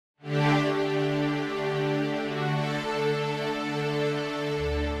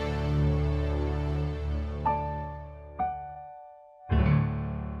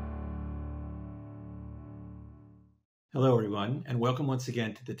Hello, everyone, and welcome once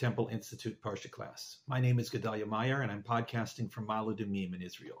again to the Temple Institute Parsha class. My name is Gedalia Meyer, and I'm podcasting from Ma'ale Adumim in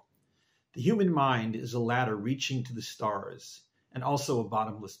Israel. The human mind is a ladder reaching to the stars, and also a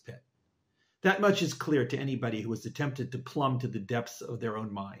bottomless pit. That much is clear to anybody who has attempted to plumb to the depths of their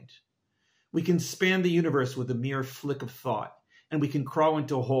own mind. We can span the universe with a mere flick of thought, and we can crawl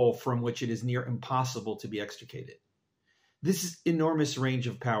into a hole from which it is near impossible to be extricated. This enormous range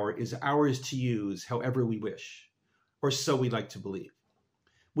of power is ours to use however we wish, or so we like to believe.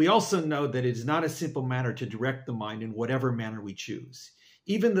 We also know that it is not a simple matter to direct the mind in whatever manner we choose.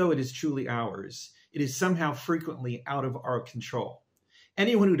 Even though it is truly ours, it is somehow frequently out of our control.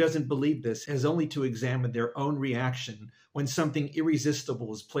 Anyone who doesn't believe this has only to examine their own reaction when something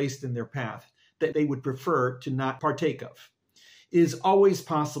irresistible is placed in their path that they would prefer to not partake of. It is always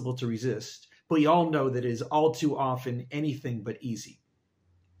possible to resist, but we all know that it is all too often anything but easy.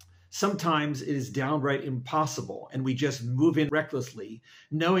 Sometimes it is downright impossible, and we just move in recklessly,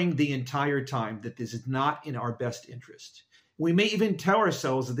 knowing the entire time that this is not in our best interest. We may even tell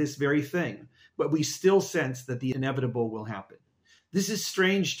ourselves this very thing, but we still sense that the inevitable will happen. This is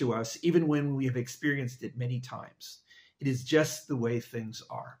strange to us, even when we have experienced it many times. It is just the way things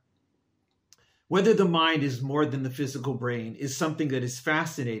are. Whether the mind is more than the physical brain is something that is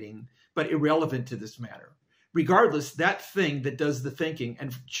fascinating, but irrelevant to this matter. Regardless, that thing that does the thinking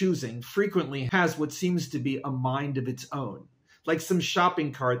and choosing frequently has what seems to be a mind of its own, like some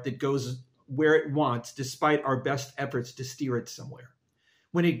shopping cart that goes where it wants despite our best efforts to steer it somewhere.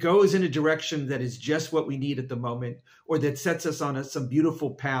 When it goes in a direction that is just what we need at the moment, or that sets us on some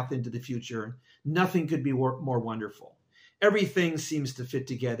beautiful path into the future, nothing could be more wonderful. Everything seems to fit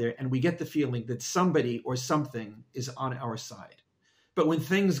together, and we get the feeling that somebody or something is on our side. But when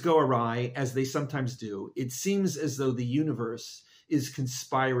things go awry, as they sometimes do, it seems as though the universe is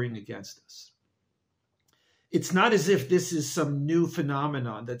conspiring against us. It's not as if this is some new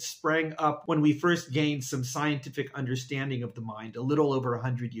phenomenon that sprang up when we first gained some scientific understanding of the mind a little over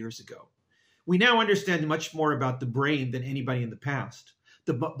 100 years ago. We now understand much more about the brain than anybody in the past,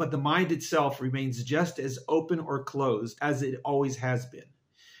 but the mind itself remains just as open or closed as it always has been.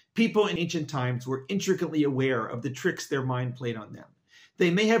 People in ancient times were intricately aware of the tricks their mind played on them. They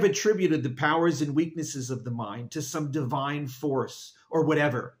may have attributed the powers and weaknesses of the mind to some divine force or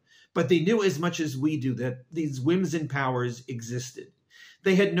whatever, but they knew as much as we do that these whims and powers existed.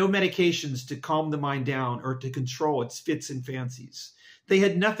 They had no medications to calm the mind down or to control its fits and fancies. They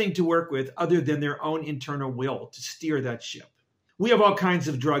had nothing to work with other than their own internal will to steer that ship. We have all kinds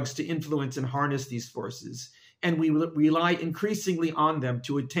of drugs to influence and harness these forces, and we rely increasingly on them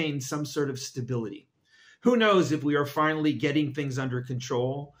to attain some sort of stability. Who knows if we are finally getting things under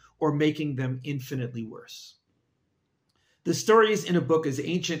control or making them infinitely worse. The stories in a book as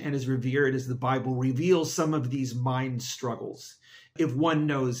ancient and as revered as the Bible reveal some of these mind struggles, if one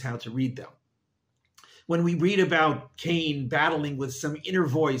knows how to read them. When we read about Cain battling with some inner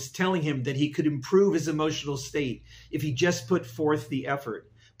voice telling him that he could improve his emotional state if he just put forth the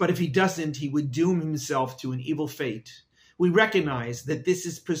effort, but if he doesn't, he would doom himself to an evil fate, we recognize that this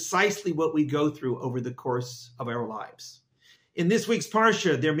is precisely what we go through over the course of our lives. In this week's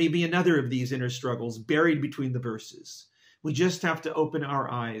Parsha, there may be another of these inner struggles buried between the verses. We just have to open our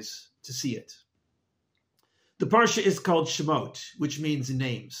eyes to see it. The Parsha is called Shemot, which means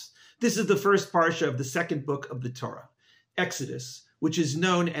names. This is the first Parsha of the second book of the Torah, Exodus, which is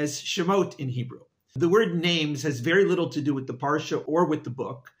known as Shemot in Hebrew. The word names has very little to do with the Parsha or with the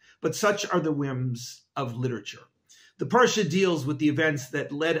book, but such are the whims of literature. The Parsha deals with the events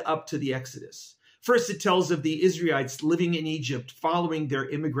that led up to the Exodus. First, it tells of the Israelites living in Egypt following their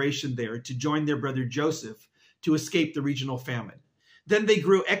immigration there to join their brother Joseph to escape the regional famine. Then they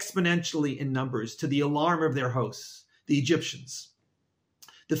grew exponentially in numbers to the alarm of their hosts, the Egyptians.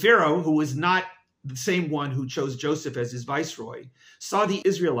 The Pharaoh, who was not the same one who chose Joseph as his viceroy, saw the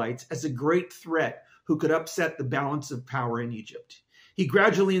Israelites as a great threat who could upset the balance of power in Egypt. He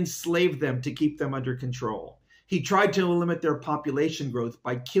gradually enslaved them to keep them under control. He tried to limit their population growth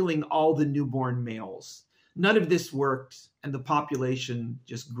by killing all the newborn males. None of this worked, and the population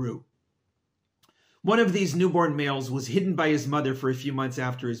just grew. One of these newborn males was hidden by his mother for a few months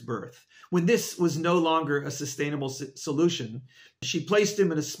after his birth. When this was no longer a sustainable solution, she placed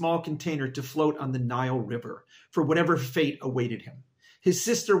him in a small container to float on the Nile River for whatever fate awaited him. His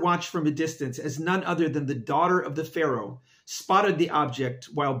sister watched from a distance as none other than the daughter of the Pharaoh spotted the object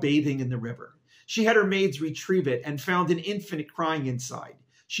while bathing in the river. She had her maids retrieve it and found an infant crying inside.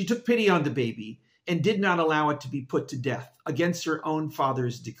 She took pity on the baby and did not allow it to be put to death against her own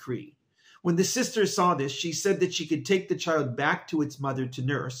father's decree. When the sister saw this, she said that she could take the child back to its mother to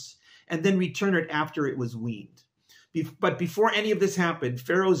nurse and then return it after it was weaned. But before any of this happened,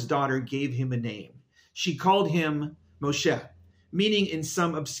 Pharaoh's daughter gave him a name. She called him Moshe, meaning in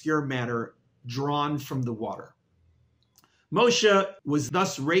some obscure manner, drawn from the water. Moshe was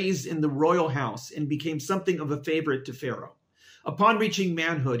thus raised in the royal house and became something of a favorite to Pharaoh. Upon reaching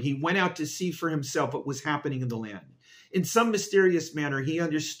manhood, he went out to see for himself what was happening in the land. In some mysterious manner, he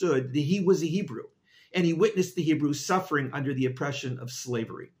understood that he was a Hebrew, and he witnessed the Hebrews suffering under the oppression of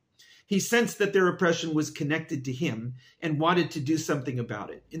slavery. He sensed that their oppression was connected to him and wanted to do something about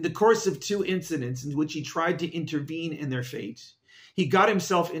it. In the course of 2 incidents in which he tried to intervene in their fate, he got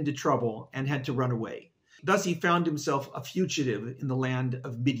himself into trouble and had to run away. Thus, he found himself a fugitive in the land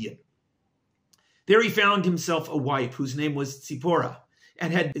of Midian. There he found himself a wife whose name was Zipporah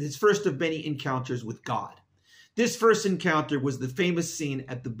and had his first of many encounters with God. This first encounter was the famous scene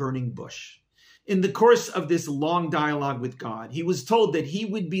at the burning bush. In the course of this long dialogue with God, he was told that he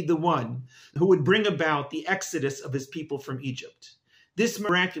would be the one who would bring about the exodus of his people from Egypt. This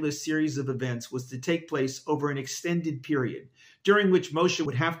miraculous series of events was to take place over an extended period, during which Moshe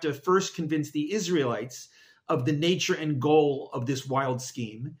would have to first convince the Israelites of the nature and goal of this wild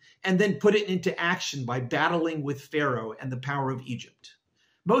scheme, and then put it into action by battling with Pharaoh and the power of Egypt.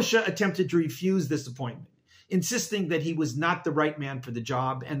 Moshe attempted to refuse this appointment, insisting that he was not the right man for the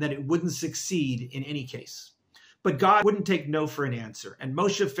job and that it wouldn't succeed in any case. But God wouldn't take no for an answer, and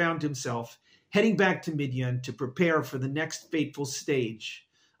Moshe found himself heading back to Midian to prepare for the next fateful stage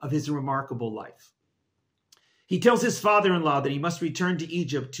of his remarkable life. He tells his father-in-law that he must return to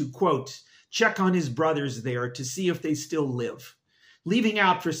Egypt to, quote, check on his brothers there to see if they still live, leaving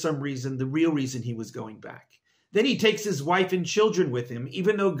out for some reason the real reason he was going back. Then he takes his wife and children with him,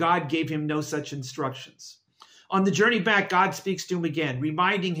 even though God gave him no such instructions. On the journey back, God speaks to him again,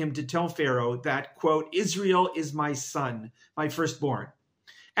 reminding him to tell Pharaoh that, quote, Israel is my son, my firstborn,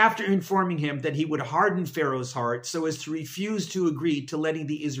 after informing him that he would harden Pharaoh's heart so as to refuse to agree to letting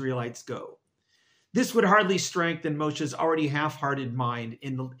the Israelites go. This would hardly strengthen Moshe's already half-hearted mind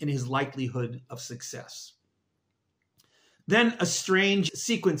in his likelihood of success. Then a strange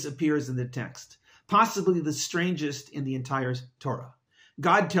sequence appears in the text, possibly the strangest in the entire Torah.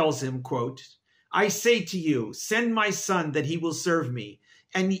 God tells him, quote, I say to you, send my son that he will serve me,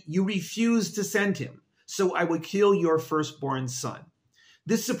 and you refuse to send him, so I will kill your firstborn son.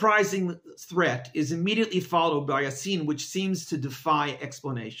 This surprising threat is immediately followed by a scene which seems to defy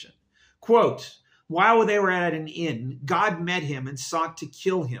explanation. Quote, while they were at an inn, God met him and sought to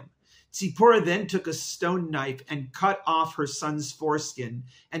kill him. Zipporah then took a stone knife and cut off her son's foreskin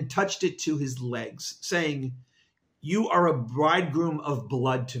and touched it to his legs, saying, you are a bridegroom of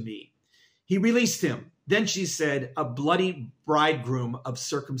blood to me. He released him. Then she said, a bloody bridegroom of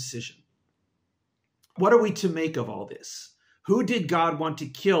circumcision. What are we to make of all this? Who did God want to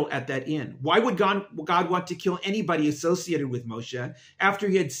kill at that inn? Why would God want to kill anybody associated with Moshe after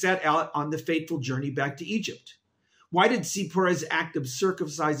he had set out on the fateful journey back to Egypt? Why did Zipporah's act of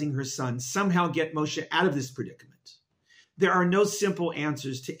circumcising her son somehow get Moshe out of this predicament? There are no simple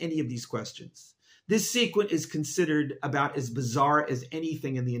answers to any of these questions. This sequence is considered about as bizarre as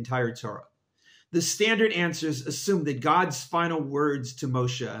anything in the entire Torah. The standard answers assume that God's final words to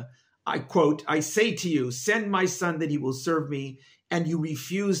Moshe, I quote, I say to you, send my son that he will serve me, and you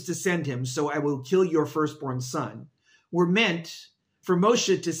refuse to send him, so I will kill your firstborn son, were meant for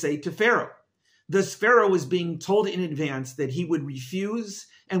Moshe to say to Pharaoh. Thus, Pharaoh was being told in advance that he would refuse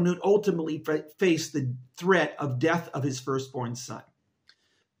and would ultimately face the threat of death of his firstborn son.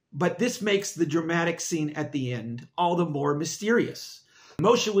 But this makes the dramatic scene at the end all the more mysterious.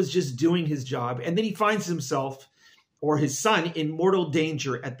 Moshe was just doing his job, and then he finds himself or his son in mortal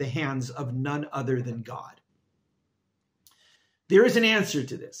danger at the hands of none other than God. There is an answer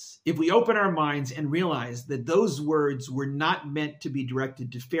to this. If we open our minds and realize that those words were not meant to be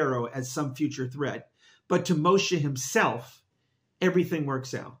directed to Pharaoh as some future threat, but to Moshe himself, everything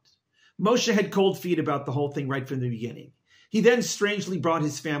works out. Moshe had cold feet about the whole thing right from the beginning. He then strangely brought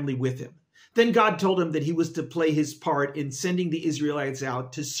his family with him. Then God told him that he was to play his part in sending the Israelites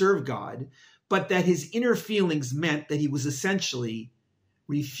out to serve God, but that his inner feelings meant that he was essentially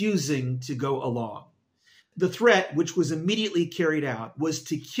refusing to go along. The threat, which was immediately carried out, was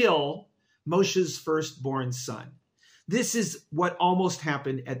to kill Moshe's firstborn son. This is what almost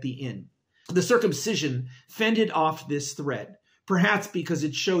happened at the inn. The circumcision fended off this threat, perhaps because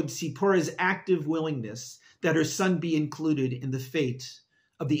it showed Zipporah's active willingness that her son be included in the fate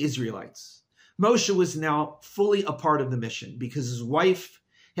of the Israelites. Moshe was now fully a part of the mission because his wife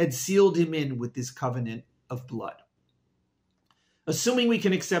had sealed him in with this covenant of blood. Assuming we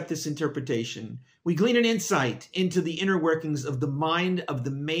can accept this interpretation, we glean an insight into the inner workings of the mind of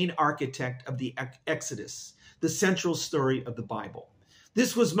the main architect of the Exodus, the central story of the Bible.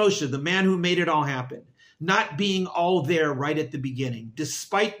 This was Moshe, the man who made it all happen, not being all there right at the beginning,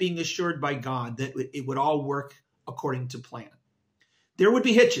 despite being assured by God that it would all work according to plan. There would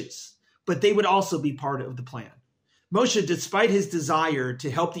be hitches, but they would also be part of the plan. Moshe, despite his desire to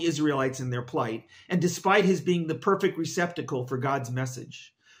help the Israelites in their plight, and despite his being the perfect receptacle for God's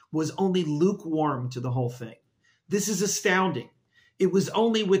message, was only lukewarm to the whole thing. This is astounding. It was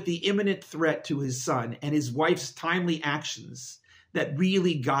only with the imminent threat to his son and his wife's timely actions that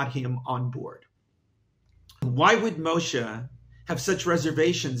really got him on board. Why would Moshe have such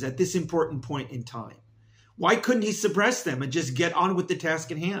reservations at this important point in time? Why couldn't he suppress them and just get on with the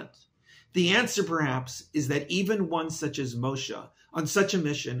task at hand? The answer, perhaps, is that even one such as Moshe, on such a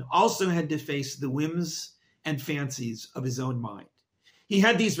mission, also had to face the whims and fancies of his own mind. He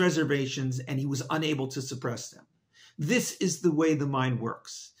had these reservations and he was unable to suppress them. This is the way the mind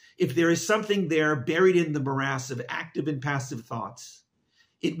works. If there is something there buried in the morass of active and passive thoughts,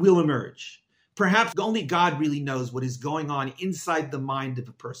 it will emerge. Perhaps only God really knows what is going on inside the mind of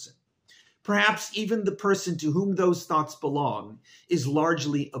a person. Perhaps even the person to whom those thoughts belong is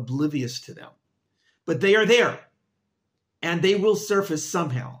largely oblivious to them. But they are there, and they will surface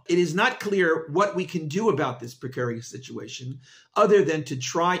somehow. It is not clear what we can do about this precarious situation other than to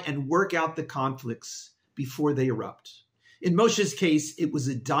try and work out the conflicts before they erupt. In Moshe's case, it was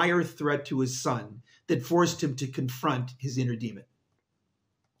a dire threat to his son that forced him to confront his inner demon.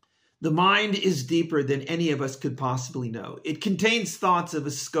 The mind is deeper than any of us could possibly know. It contains thoughts of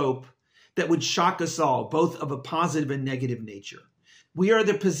a scope that would shock us all, both of a positive and negative nature. We are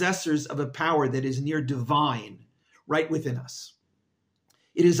the possessors of a power that is near divine right within us.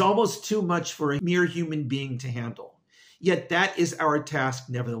 It is almost too much for a mere human being to handle. Yet that is our task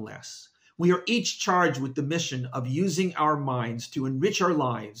nevertheless. We are each charged with the mission of using our minds to enrich our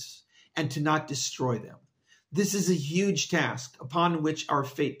lives and to not destroy them. This is a huge task upon which our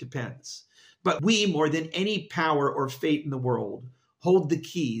fate depends. But we, more than any power or fate in the world, hold the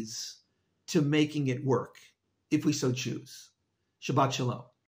keys to making it work, if we so choose. Shabbat Shalom.